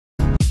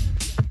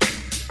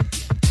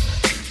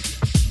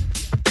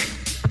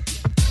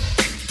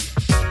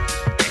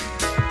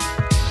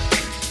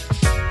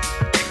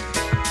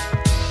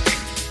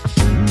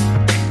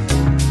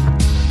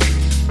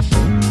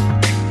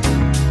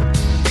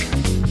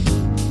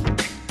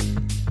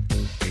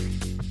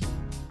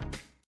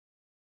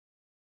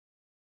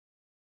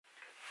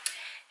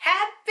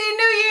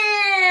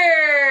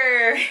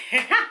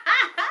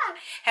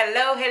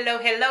Hello,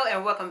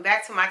 and welcome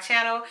back to my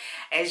channel.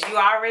 As you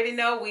already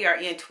know, we are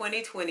in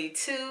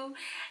 2022,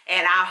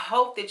 and I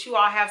hope that you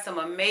all have some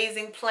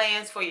amazing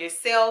plans for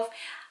yourself.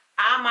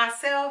 I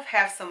myself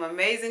have some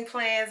amazing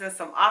plans and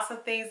some awesome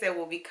things that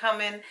will be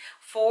coming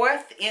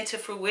forth into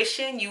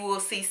fruition. You will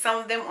see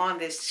some of them on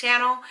this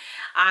channel.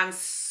 I'm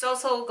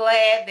so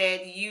glad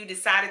that you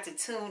decided to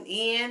tune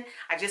in.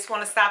 I just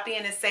want to stop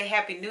in and say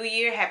Happy New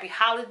Year, Happy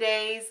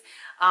Holidays.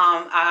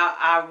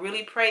 I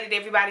really pray that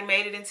everybody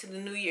made it into the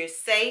new year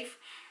safe.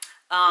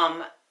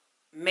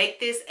 Make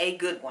this a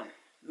good one.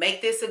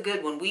 Make this a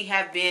good one. We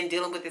have been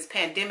dealing with this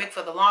pandemic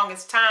for the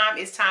longest time.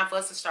 It's time for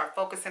us to start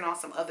focusing on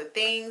some other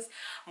things,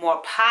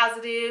 more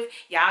positive.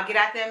 Y'all get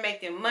out there and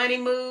make them money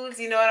moves.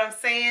 You know what I'm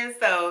saying?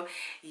 So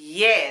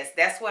yes,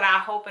 that's what I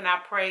hope and I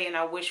pray and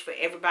I wish for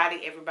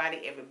everybody.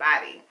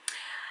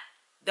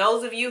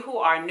 Those of you who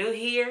are new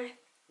here,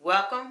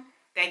 welcome.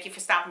 Thank you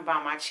for stopping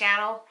by my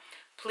channel.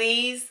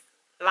 Please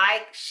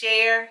like,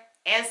 share,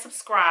 and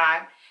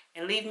subscribe,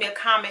 and leave me a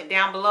comment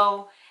down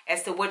below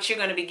as to what you're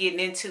going to be getting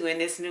into in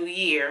this new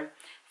year.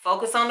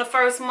 Focus on the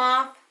first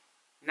month.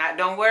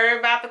 Don't worry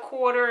about the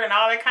quarter and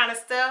all that kind of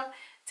stuff.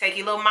 Take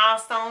your little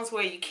milestones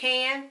where you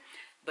can.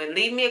 But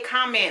leave me a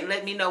comment and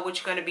let me know what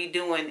you're going to be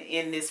doing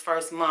in this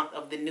first month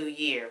of the new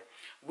year.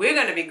 We're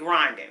going to be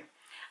grinding.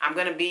 I'm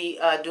going to be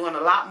doing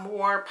a lot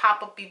more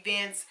pop-up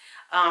events.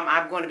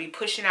 I'm going to be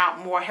pushing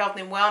out more health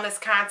and wellness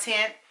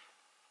content.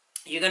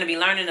 You're going to be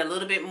learning a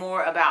little bit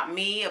more about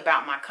me,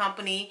 about my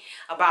company,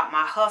 about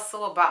my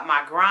hustle, about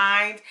my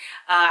grind.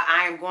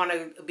 I am going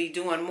to be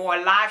doing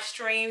more live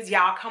streams.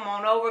 Y'all come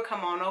on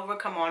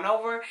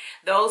over.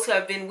 Those who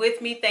have been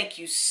with me, thank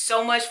you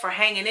so much for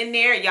hanging in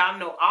there. Y'all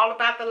know all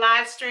about the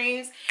live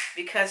streams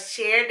because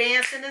chair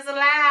dancing is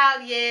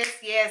allowed. Yes,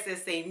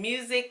 it's a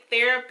music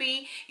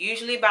therapy,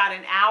 usually about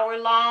an hour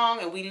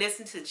long, and we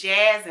listen to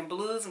jazz and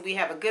blues and we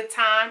have a good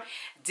time,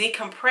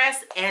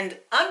 decompress and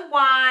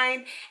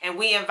unwind, and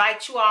we invite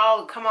you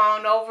all to come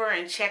on over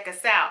and check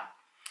us out.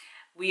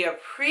 We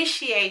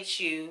appreciate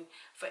you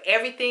for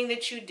everything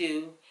that you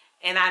do,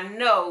 and I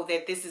know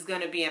that this is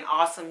going to be an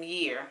awesome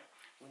year.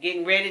 We're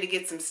getting ready to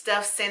get some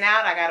stuff sent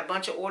out. I got a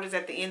bunch of orders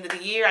at the end of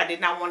the year. I did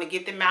not want to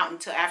get them out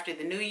until after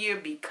the new year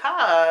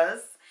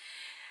because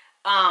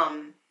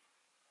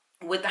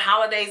with the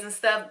holidays and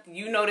stuff,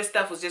 you know, this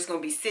stuff was just going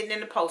to be sitting in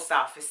the post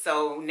office.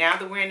 So now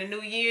that we're in the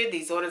new year,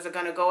 these orders are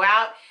going to go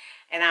out.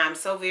 And I'm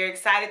so very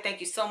excited.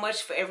 Thank you so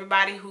much for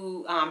everybody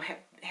who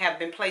have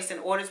been placing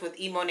orders with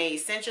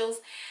emoneayessentials.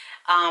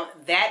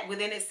 That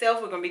within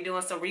itself, we're going to be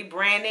doing some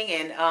rebranding,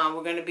 and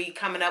we're going to be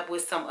coming up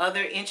with some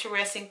other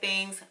interesting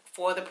things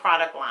for the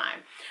product line.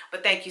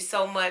 But thank you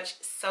so much,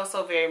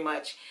 so very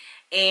much.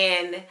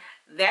 And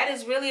that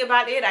is really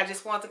about it. I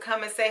just want to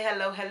come and say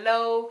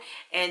hello,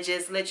 and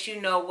just let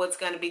you know what's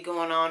going to be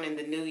going on in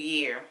the new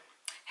year.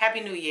 Happy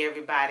New Year,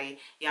 everybody.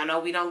 Y'all know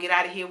we don't get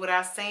out of here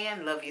without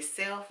saying love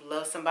yourself,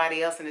 love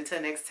somebody else, and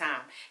until next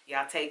time,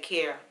 y'all take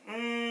care.